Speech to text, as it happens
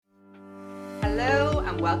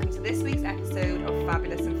and welcome to this week's episode of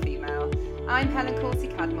Fabulous and Female. I'm Helen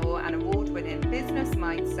Corsie-Cadmore, an award-winning business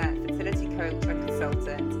mindset, fertility coach and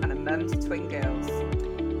consultant, and a mum to twin girls.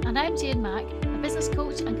 And I'm Jane Mack, a business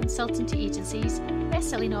coach and consultant to agencies,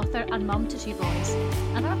 best-selling author and mum to two boys.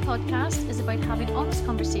 And our podcast is about having honest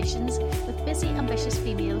conversations with busy, ambitious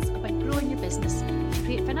females about growing your business to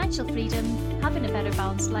create financial freedom, having a better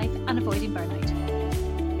balanced life and avoiding burnout.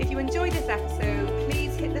 If you enjoyed this episode,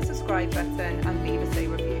 please hit the subscribe button and leave us a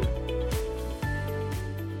review.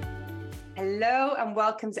 Hello and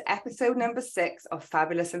welcome to episode number 6 of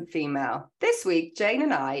Fabulous and Female. This week, Jane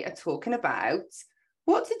and I are talking about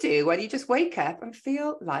what to do when you just wake up and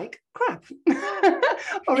feel like crap,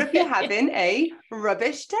 or if you're having a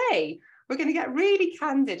rubbish day. We're going to get really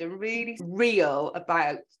candid and really real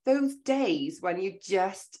about those days when you're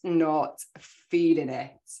just not feeling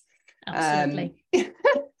it. Absolutely.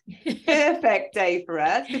 Perfect day for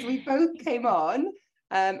us, because we both came on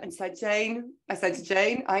and said, I said to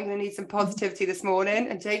Jane, I'm going to need some positivity this morning.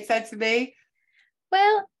 And Jane said to me,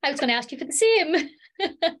 well, I was going to ask you for the same.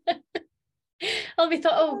 And we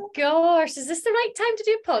thought, oh gosh, is this the right time to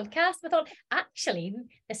do a podcast? We thought, actually,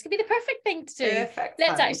 this could be the perfect thing to do.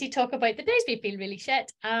 Let's actually talk about the days we feel really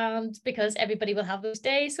shit, and because everybody will have those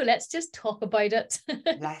days, so let's just talk about it.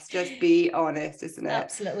 Let's just be honest, isn't it?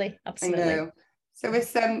 Absolutely. I know. So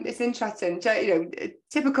it's interesting.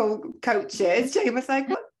 Typical coaches, Jane was like,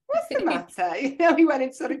 what's the matter? We went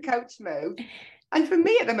in sort of coach mode. And for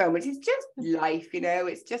me at the moment, it's just life,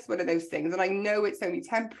 it's just one of those things. And I know it's only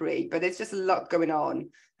temporary, but there's just a lot going on.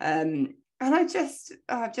 And I'm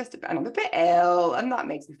a bit ill, and that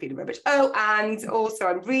makes me feel rubbish. Oh, and also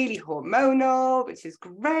I'm really hormonal, which is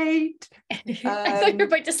great. I thought you were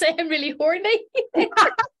about to say I'm really horny.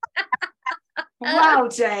 Wow,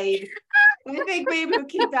 Jane. I think maybe we'll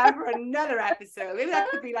keep that for another episode. Maybe that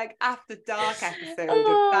could be like after dark episode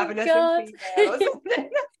of Fabulous and Females.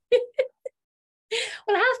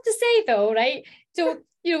 Well, I have to say though, right? So,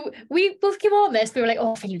 we both came on this. We were like, oh,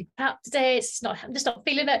 I'm feeling crap today. I'm just not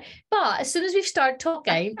feeling it. But as soon as we start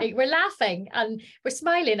talking, we're laughing and we're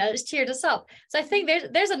smiling, and it's cheered us up. So I think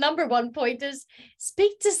there's a number one point is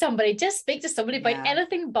speak to somebody. Just speak to somebody about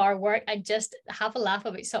anything bar work, and just have a laugh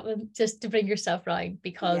about something just to bring yourself round,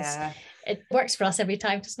 because it works for us every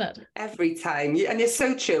time, doesn't it? Every time. And it's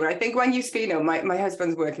so true. And I think when you speak, my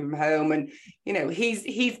husband's working from home, and he's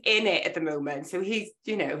in it at the moment. So he's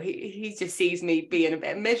he just sees me being a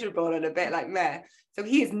bit miserable and a bit like meh. So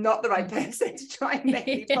he is not the right person to try and make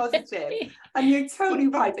me positive. And you're totally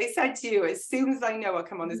right. I said to you, as soon as I know I'll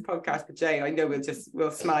come on this podcast with Jane, I know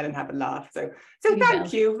we'll smile and have a laugh. So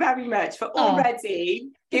thank you very much for already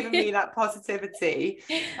giving me that positivity.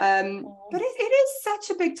 But it is such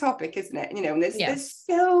a big topic, isn't it? And there's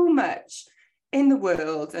so much in the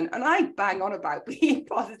world, and I bang on about being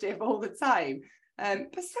positive all the time.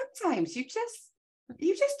 But sometimes you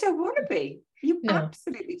just don't want to be.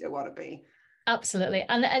 Absolutely don't want to be. Absolutely.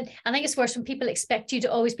 And I think it's worse when people expect you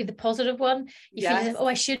to always be the positive one. You feel as if,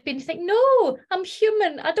 I should be. And you think, no, I'm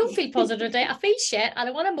human. I don't feel positive today. I feel shit and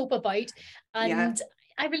I want to mope about. And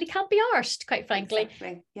I really can't be arsed, quite frankly.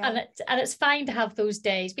 Exactly. Yeah. And it's fine to have those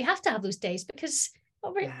days. We have to have those days because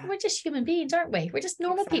we're just human beings, aren't we? We're just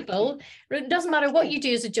normal people. It doesn't matter what you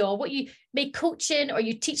do as a job, what you make coaching or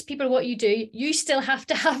you teach people what you do, you still have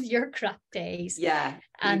to have your crap days. Yeah,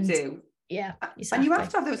 you do. Yeah, exactly. And you have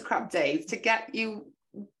to have those crap days to get you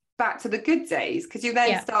back to the good days, because you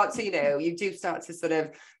then start to, you do start to sort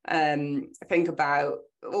of think about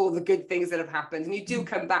all the good things that have happened, and you do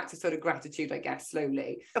come back to sort of gratitude, I guess,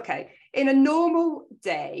 slowly. Okay, in a normal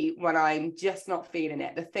day when I'm just not feeling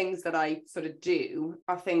it, the things that I sort of do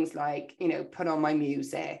are things like, put on my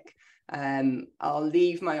music. I'll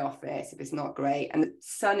leave my office if it's not great, and the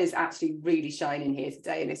sun is actually really shining here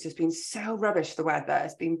today, and it's just been so rubbish, the weather.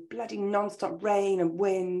 It's been bloody non-stop rain and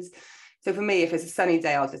winds. So for me, if it's a sunny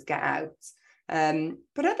day, I'll just get out.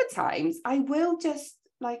 But other times I will just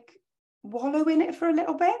wallow in it for a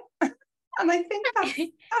little bit. And I think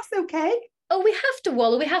that's okay. Oh, we have to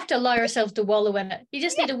wallow. We have to allow ourselves to wallow in it. You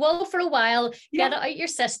just need to wallow for a while, get it out your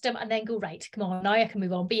system, and then go, right, come on, now I can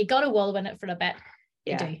move on. But you got to wallow in it for a bit.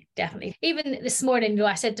 You do, definitely. Even this morning,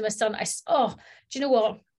 I said to my son, do you know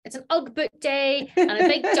what? It's an Ugg boot day and a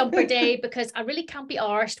big jumper day, because I really can't be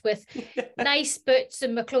arsed with nice boots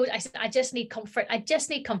and my clothes. I said, I just need comfort. I just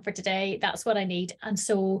need comfort today. That's what I need. And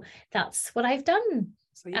so that's what I've done.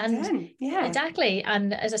 Yeah, exactly.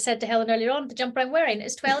 And as I said to Helen earlier on, the jumper I'm wearing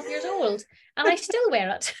is 12 years old and I still wear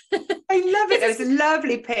it. I love it. It's a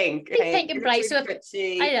lovely pink. Pink and bright. So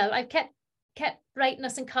I know I've kept kept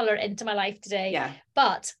brightness and colour into my life today. Yeah.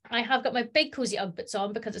 But I have got my big cosy Ugg boots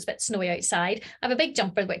on because it's a bit snowy outside. I have a big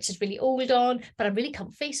jumper which is really old on, but I'm really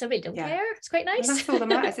comfy, so I really don't care. It's quite nice. Well, that's all that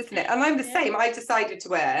matters, isn't it? And I'm the same. I decided to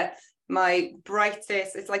wear my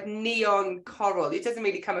brightest, it's like neon coral. It doesn't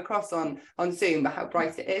really come across on Zoom, but how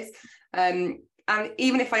bright it is. And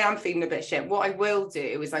even if I am feeling a bit shit, what I will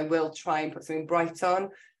do is I will try and put something bright on.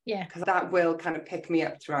 Yeah. Because that will kind of pick me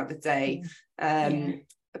up throughout the day.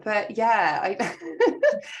 But yeah,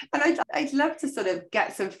 and I'd love to sort of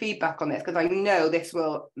get some feedback on this, because I know this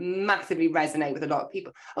will massively resonate with a lot of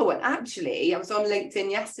people. Oh, and actually, I was on LinkedIn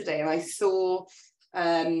yesterday and I saw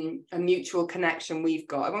a mutual connection we've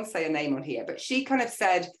got. I won't say a name on here, but she kind of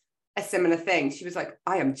said a similar thing. She was like,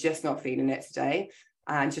 I am just not feeling it today.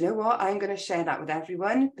 And you know what? I'm going to share that with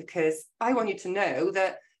everyone, because I want you to know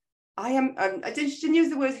that I am, I didn't use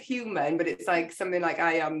the word human, but it's like something like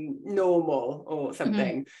I am normal or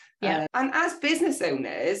something. And as business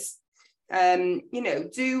owners, you know,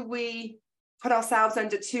 do we put ourselves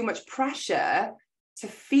under too much pressure to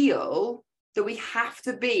feel that we have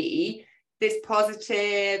to be this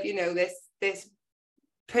positive, you know, this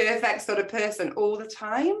perfect sort of person all the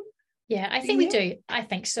time? Yeah, I think we do. I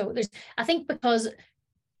think so. I think because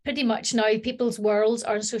pretty much now people's worlds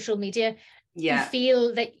are on social media. You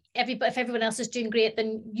feel that if everyone else is doing great,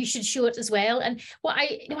 then you should show it as well. And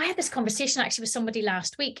I had this conversation actually with somebody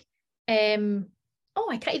last week. I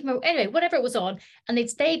can't even remember. Anyway, whatever it was on, and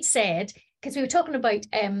they'd said, because we were talking about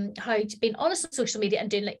how being honest on social media and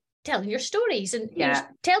doing like telling your stories and you know,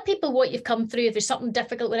 tell people what you've come through if there's something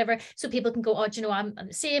difficult, whatever, so people can go, oh, do you know, I'm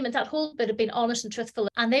the same, and that whole bit of being honest and truthful.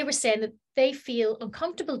 And they were saying that they feel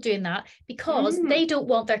uncomfortable doing that because they don't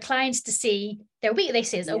want their clients to see their weak. They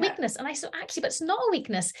say it's a weakness. And I said, actually, but it's not a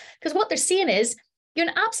weakness, because what they're saying is you're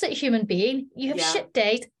an absolute human being. You have shit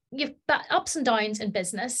days. You've got ups and downs in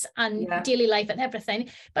business and daily life and everything.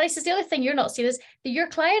 But I says the other thing you're not seeing is that your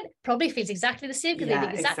client probably feels exactly the same, because they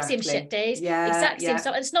have the exact same shit days, exact same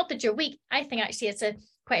stuff. And it's not that you're weak. I think actually it's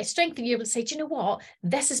quite a strength in you able to say, do you know what?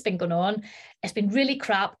 This has been going on. It's been really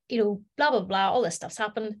crap, you know, blah, blah, blah. All this stuff's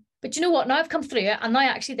happened. But you know what? Now I've come through it, and now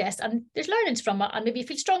actually this, and there's learnings from it, and maybe you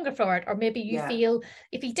feel stronger for it, or maybe you feel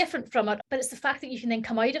different from it. But it's the fact that you can then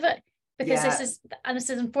come out of it, because this is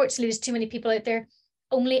unfortunately there's too many people out there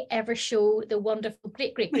only ever show the wonderful,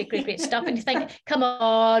 great stuff, and you think, come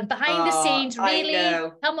on, behind the scenes, really,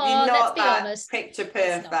 come on, let's be honest. Picture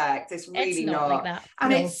perfect. It's really not like that.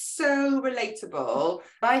 And it's so relatable.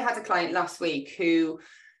 I had a client last week who,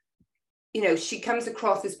 you know, she comes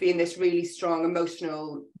across as being this really strong,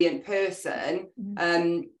 emotional person.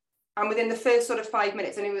 And within the first sort of 5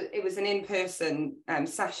 minutes, and it was an in-person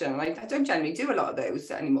session. I don't generally do a lot of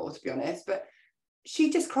those anymore, to be honest, but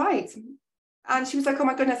she just cried. And she was like, oh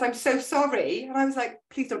my goodness, I'm so sorry. And I was like,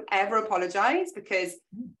 please don't ever apologize, because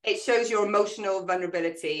it shows your emotional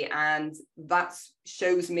vulnerability. And that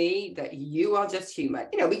shows me that you are just human.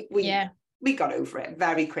 You know, we got over it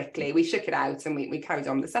very quickly. We shook it out and we carried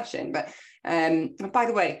on the session. But by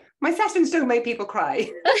the way, my sessions don't make people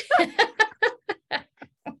cry.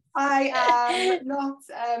 I am not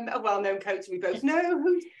a well-known coach. We both know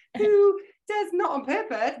who does not on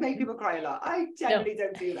purpose make people cry a lot. I generally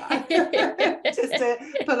don't do that. Just to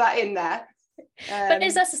put that in there. But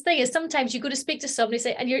that's the thing, is sometimes you go to speak to somebody,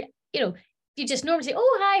 say, and you just normally say,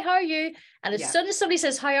 oh, hi, how are you? And as soon as somebody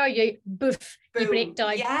says, how are you? Boof, you break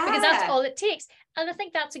down, because that's all it takes. And I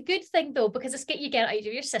think that's a good thing, though, because you get it out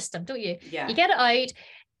of your system, don't you? Yeah. You get it out,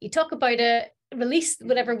 you talk about it, release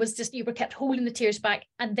whatever was just, you were kept holding the tears back,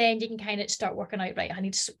 and then you can kind of start working out, right, I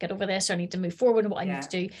need to get over this, or I need to move forward and what I need to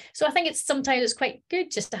do. So I think sometimes it's quite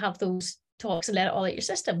good just to have those talks and let it all out your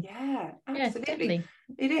system. Yeah, absolutely.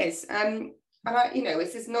 It is. And I, you know,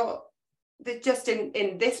 this is not just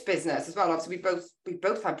in this business as well. Obviously we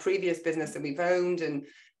both had previous business that we've owned, and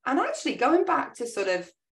actually going back to sort of,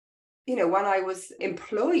 you know, when I was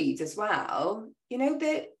employed as well, you know,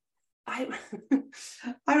 that I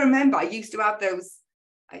remember I used to have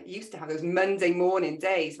those Monday morning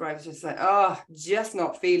days where I was just like, oh, just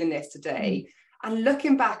not feeling this today. And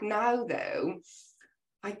looking back now, though,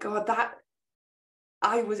 my God, that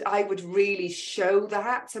I would really show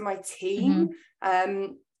that to my team.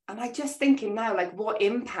 And I just thinking now, like, what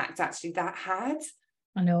impact actually that had.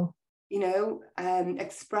 I know. You know,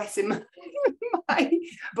 expressing my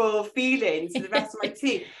full feelings to the rest of my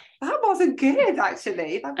team. That wasn't good,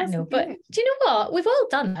 actually. I know, but do you know what? We've all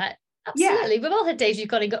done that. Absolutely. We've all had days you've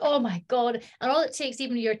got to go, oh my God. And all it takes,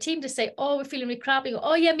 even your team, to say, oh, we're feeling really crap. You go,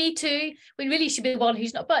 oh yeah, me too. We really should be the one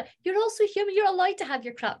who's not. But you're also human. You're allowed to have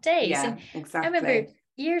your crap days. Yeah, and exactly. I remember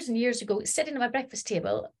years and years ago sitting at my breakfast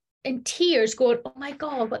table, in tears going, oh my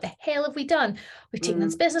God, what the hell have we done? We've taken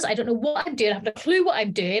this business. I don't know what I'm doing. I have no clue what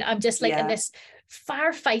I'm doing. I'm just like in this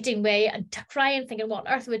firefighting way and crying, thinking, what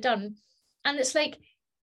on earth have we done? And it's like,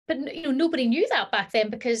 but nobody knew that back then,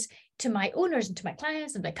 because to my owners and to my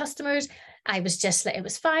clients and my customers, I was just like, it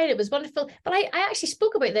was fine, it was wonderful. But I actually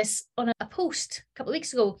spoke about this on a post a couple of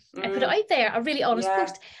weeks ago. I put it out there, a really honest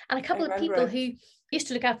post, and a couple of people who used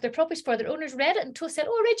to look after their properties for their owners read it and said,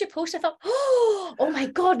 oh, I read your post. I thought, oh my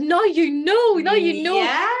God, now you know.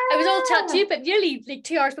 Yeah. I was all tattooed, but nearly like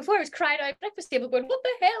 2 hours before I was crying out at breakfast table going, what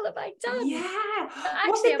the hell have I done? Yeah.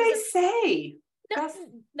 What did they say?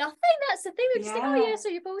 Nothing. That's the thing. They just say, oh yeah, so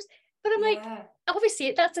your post. But I'm like,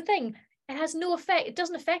 obviously that's the thing. It has no effect. It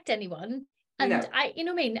doesn't affect anyone. And I, you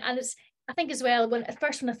know what I mean? And it's, I think as well, when I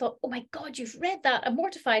thought, oh my God, you've read that, I'm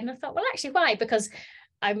mortified. And I thought, well, actually, why? Because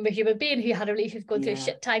I'm a human being who had a relationship going through a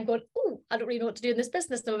shit time going, oh, I don't really know what to do in this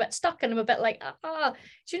business. And I'm a bit stuck and I'm a bit like,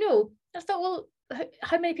 do you know? I thought, well,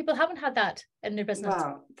 how many people haven't had that in their business?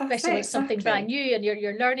 Wow, especially when something's brand new and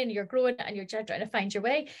you're learning, you're growing and you're trying to find your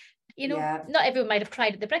way. Not everyone might have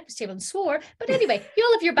cried at the breakfast table and swore, but anyway, you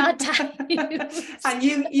all have your bad times. And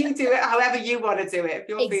you do it however you want to do it. If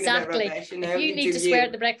you're feeling a bit rubbish, if you need to swear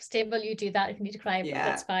at the breakfast table, you do that. If you need to cry,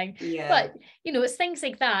 that's fine. But it's things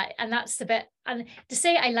like that, and that's the bit. And to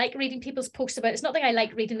say I like reading people's posts about it's not that I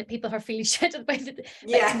like reading that people are feeling shit about it.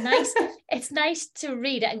 It's nice. It's nice to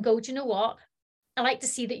read it and go, do you know what? I like to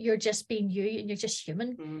see that you're just being you and you're just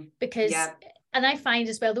human, because and I find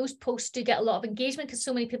as well, those posts do get a lot of engagement because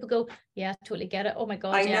so many people go, yeah, I totally get it. Oh my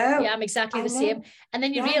God, I'm exactly the same. And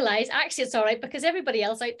then you realize actually it's all right, because everybody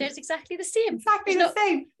else out there is exactly the same. Exactly the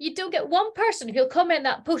same. You don't get one person who'll comment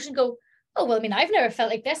that post and go, oh, well, I mean, I've never felt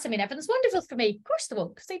like this. I mean, everything's wonderful for me. Of course they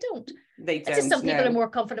won't, because they don't. It's just some people are more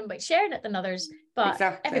confident about sharing it than others. But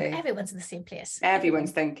everyone's in the same place.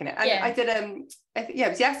 Everyone's thinking it. And I did, it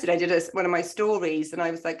was yesterday, I did one of my stories, and I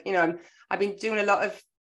was like, I've been doing a lot of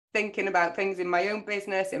thinking about things in my own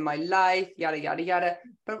business, in my life, yada, yada, yada.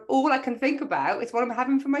 But all I can think about is what I'm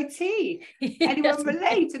having for my tea. Anyone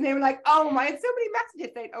relate? And they were like, oh my, so many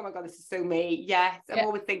messages saying, oh my God, this is so me. Yes, I'm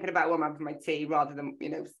always thinking about what I'm having for my tea rather than,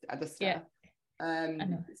 other stuff.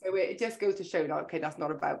 So it just goes to show, okay, that's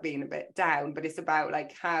not about being a bit down, but it's about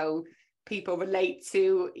like how people relate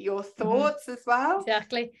to your thoughts as well.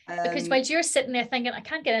 Exactly. Because while you're sitting there thinking, I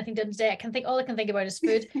can't get anything done today, all I can think about is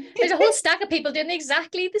food. There's a whole stack of people doing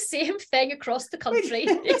exactly the same thing across the country.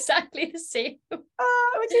 Exactly the same.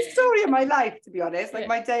 Which is the story of my life, to be honest. Like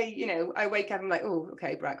my day, I wake up, I'm like, oh,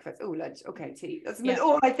 okay, breakfast, oh, lunch, okay, tea. That's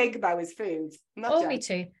all I think about is food. Me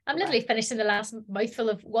too. I'm literally finishing the last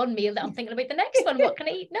mouthful of one meal that I'm thinking about the next one. What can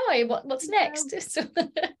I eat now? What's next?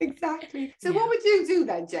 Exactly. So what would you do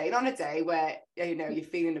then, Jane, on a day where you're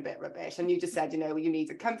feeling a bit rubbish and you just said you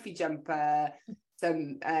need a comfy jumper,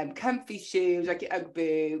 some comfy shoes like your Ugg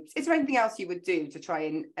boots? Is there anything else you would do to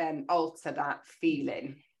try and alter that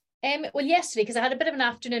feeling? Well, yesterday, because I had a bit of an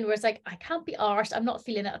afternoon where it's like, I can't be arsed, I'm not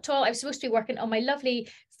feeling it at all. I was supposed to be working on my lovely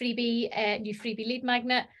new freebie lead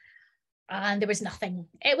magnet, and there was nothing.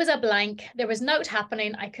 It was a blank. There was no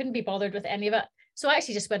happening. I couldn't be bothered with any of it. So I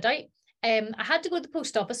actually just went out. I had to go to the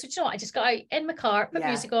post office, which I just got out in my car, put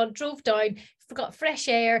music on, drove down, got fresh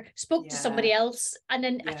air, spoke to somebody else, and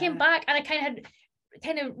then I came back and I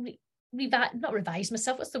kind of not revised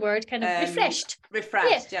myself. What's the word? Kind of refreshed.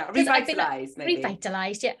 Revitalized, maybe.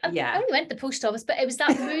 Revitalized, I only went to the post office, but it was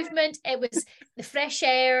that movement. It was the fresh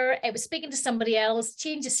air. It was speaking to somebody else,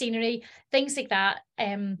 change of scenery, things like that.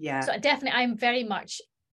 So I'm very much.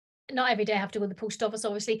 Not every day I have to go to the post office,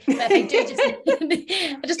 obviously, but if I do,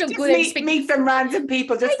 I just don't go there and speak. Meet some random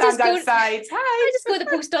people, just stand outside. Hi. I just go to the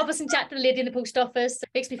post office and chat to the lady in the post office. It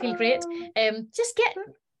makes me feel great. Just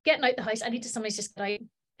getting out the house. I need to somebody's just get out.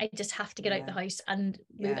 I just have to get out the house and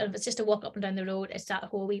move. And if it's just a walk up and down the road, it's that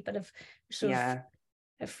whole wee bit of sort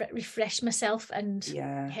of refresh myself and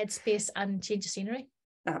headspace and change of scenery.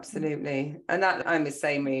 Absolutely. And that I'm the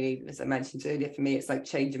same, really, as I mentioned earlier. For me, it's like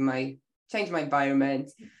changing my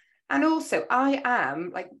environment. And also, I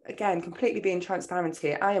am, like, again, completely being transparent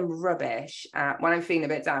here, I am rubbish at, when I'm feeling a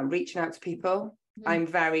bit down, reaching out to people. I'm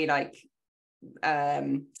very, like,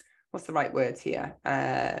 what's the right word here?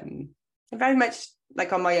 I'm very much,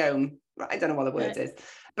 like, on my own. I don't know what the word is.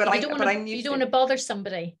 But you don't want to bother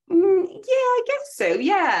somebody. Yeah, I guess so.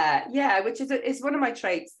 Yeah, which is one of my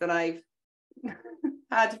traits that I've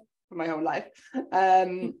had for my whole life,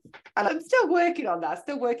 and I'm still working on that,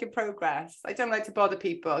 still work in progress. I don't like to bother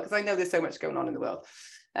people because I know there's so much going on in the world,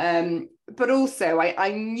 but also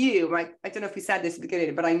I knew, I don't know if we said this at the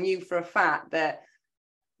beginning, but I knew for a fact that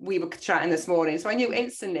we were chatting this morning, so I knew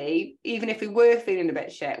instantly, even if we were feeling a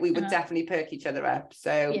bit shit, we would definitely perk each other up.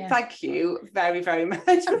 So thank you very, very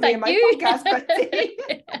much for being my podcast buddy.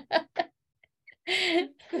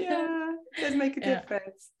 Yeah, it does make a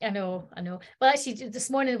difference. I know. Well, actually, this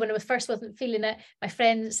morning when I wasn't feeling it, my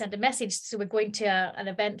friend sent a message. So we're going to an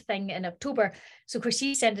event thing in October. So of course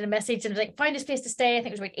she sent in a message and was like, find this place to stay. I think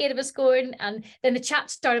it was about 8 of us going. And then the chat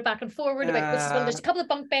started back and forward about, well, there's a couple of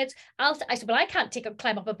bunk beds. I said, well, I can't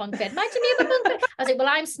climb up a bunk bed. Imagine me up a bunk bed. I was like, well,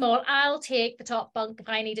 I'm small. I'll take the top bunk. If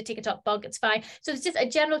I need to take a top bunk, it's fine. So it's just a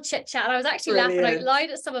general chit chat. And I was actually laughing out loud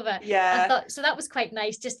at some of it. Yeah. I thought, so that was quite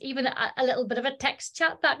nice. Just even a little bit of a text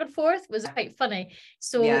chat back and forth was quite funny.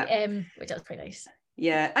 So which was pretty nice.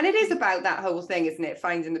 Yeah, and it is about that whole thing, isn't it?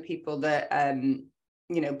 Finding the people that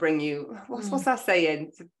bring you, what's that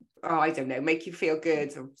saying? Oh, I don't know, make you feel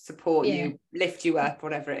good or support you, lift you up,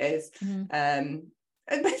 whatever it is. And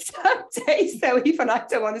some days, so even I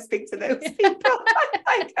don't want to speak to those people.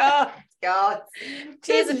 Like, oh God,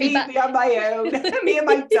 just leave me on my own. Me and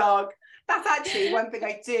my dog. That's actually one thing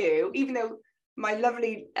I do, even though my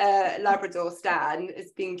lovely Labrador Stan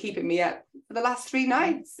has been keeping me up for the last 3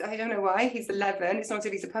 nights. I don't know why. He's 11. It's not as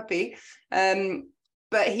if he's a puppy.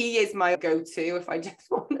 But he is my go-to if I just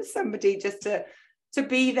want somebody just to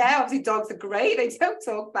be there. Obviously, dogs are great. They don't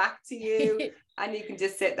talk back to you. And you can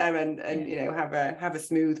just sit there and have a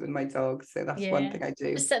smooth with my dog. So that's one thing I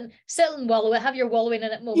do. Sit and wallow it. Have your wallowing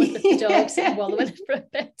in it moment with the dog. Sit and wallow in it for a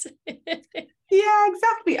bit. Yeah,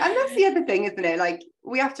 exactly. And that's the other thing, isn't it? Like,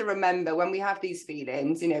 we have to remember when we have these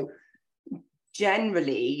feelings,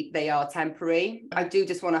 generally they are temporary. I do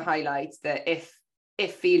just want to highlight that if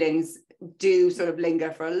feelings do sort of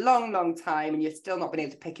linger for a long, long time and you're still not been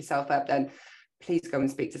able to pick yourself up, then please go and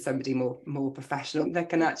speak to somebody more professional that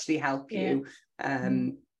can actually help you.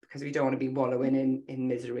 Because we don't want to be wallowing in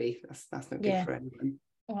misery. That's not good for anyone.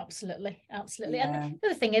 Oh, absolutely. Yeah. And the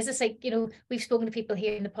other thing is, it's like, we've spoken to people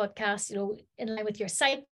here in the podcast, in line with your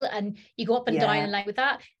cycle, and you go up and down in line with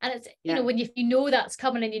that. And it's, when you know that's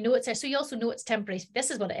coming and it's there, so you also know it's temporary.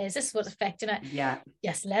 This is what it is. This is what's affecting it. Yeah.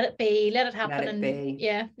 Yes, let it be. Let it happen.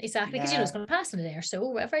 Yeah, exactly. Because it's going to pass in a day or so,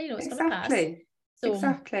 whatever, it's going to pass. So,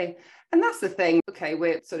 exactly. And that's the thing. Okay,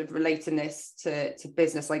 we're sort of relating this to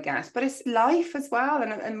business, I guess, but it's life as well.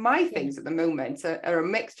 And my things at the moment are a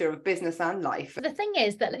mixture of business and life. The thing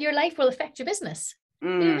is that your life will affect your business. You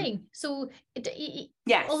know what I mean? So,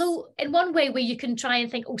 although in one way where you can try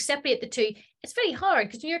and think, separate the two, it's very hard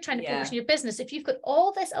because when you're trying to focus on your business, if you've got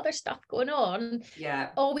all this other stuff going on,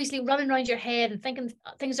 always running around your head and thinking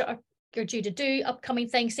things that you're due to do, upcoming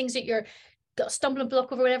things that you're got a stumbling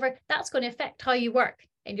block over, whatever, that's going to affect how you work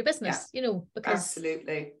in your business, because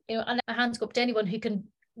absolutely, and a hands go up to anyone who can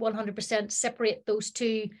 100% separate those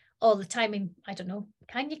two all the time. And I don't know,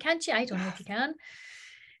 can't you? I don't know if you can.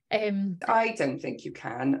 I don't think you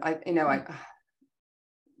can. I'm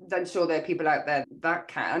sure there are people out there that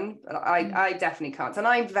can, but I definitely can't. And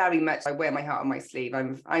I'm very much, I wear my heart on my sleeve.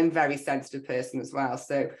 I'm a very sensitive person as well.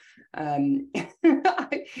 So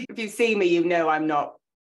if you see me, I'm not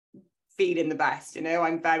feeling the best,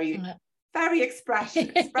 I'm very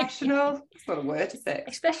expressional. It's not a word, is it?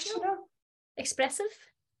 Expressive.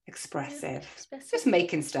 Just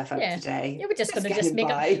making stuff up today. We're just going to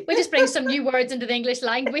we just bring some new words into the English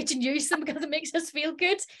language and use them because it makes us feel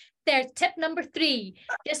good. There, tip number 3,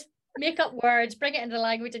 just make up words, bring it into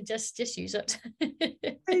language and just use it. I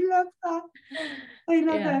love that. I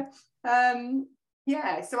love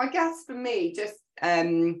it. So I guess for me, just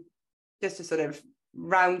to sort of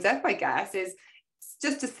round up, I guess, is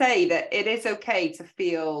just to say that it is okay to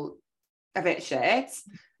feel a bit shit,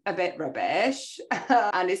 a bit rubbish,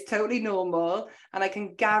 and it's totally normal. And I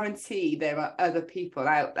can guarantee there are other people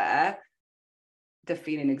out there that are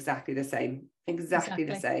feeling exactly the same.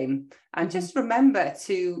 The same. And just remember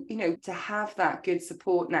to have that good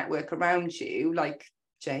support network around you, like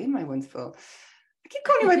Jane, my wonderful, I keep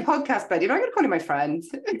calling you my podcast buddy, but I'm going to call you my friend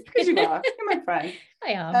because you are. You're my friend.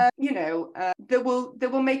 I am. That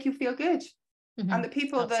will make you feel good. And the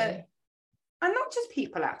people Absolutely. and not just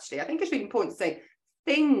people, actually, I think it's really important to say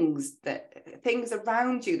things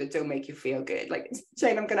around you that don't make you feel good. Like,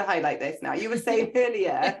 Jane, I'm going to highlight this now. You were saying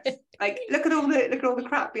earlier, like, look at all the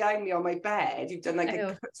crap behind me on my bed. You've done like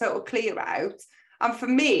a total clear out. And for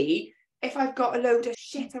me, if I've got a load of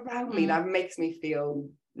shit around me, that makes me feel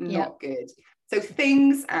not good. So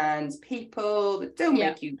things and people that don't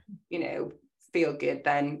make you, feel good,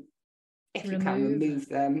 then if you can remove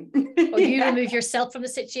them. Or you remove yourself from the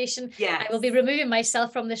situation. I will be removing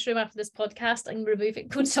myself from this room after this podcast and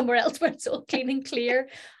going somewhere else where it's all clean and clear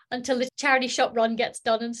until the charity shop run gets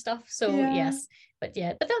done and stuff. So yes. But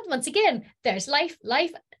that, once again, there's life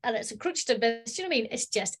and it's encroached a bit. Do you know what I mean? It's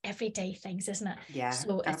just everyday things, isn't it? Yeah.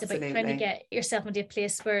 So it's absolutely. about trying to get yourself into a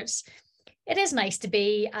place where it is nice to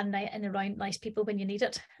be and around nice people when you need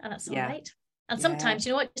it, and it's all right. And sometimes,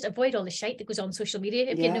 you know what, just avoid all the shite that goes on social media.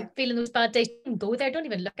 If you're feeling those bad days, don't go there. Don't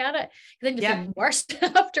even look at it. Then you feel worse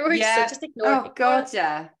afterwards. Yeah. So just ignore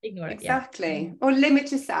it. Ignore it. Exactly. Or limit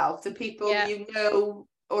yourself to people you know,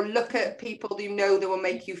 or look at people you know that will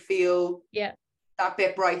make you feel that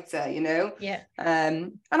bit brighter, you know? Yeah.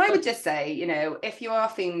 And I would just say, you know, if you are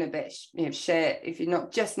feeling a bit shit, if you're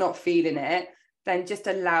not feeling it, then just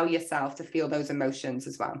allow yourself to feel those emotions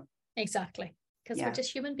as well. Exactly. Because we're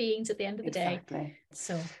just human beings at the end of the day.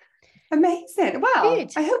 So amazing. Well,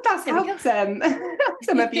 good. I hope that's helped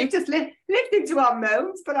some of you just listening to our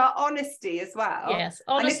moans, but our honesty as well. Yes,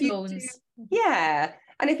 honest moans.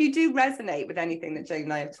 And if you do resonate with anything that Jane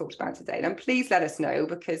and I have talked about today, then please let us know,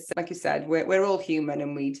 because like you said, we're all human,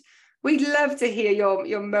 and we'd love to hear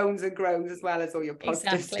your moans and groans as well as all your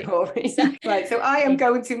positive stories. Right, so I am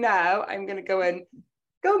going to now. I'm going to go and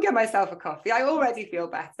get myself a coffee. I already feel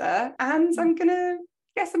better, and I'm going to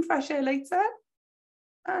get some fresh air later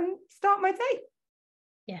and start my day.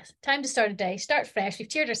 Yes, time to start a day. Start fresh. We've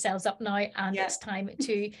cheered ourselves up now, and it's time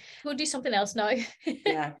to go do something else now.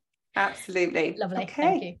 Yeah, absolutely. Lovely. Okay.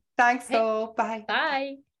 Thank you. Thanks all. Bye.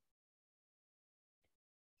 Bye.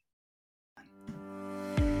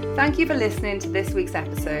 Thank you for listening to this week's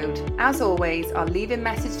episode. As always, our leaving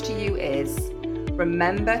message to you is: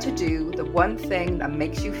 remember to do the one thing that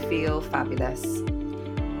makes you feel fabulous.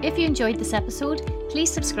 If you enjoyed this episode,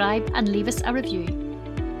 please subscribe and leave us a review.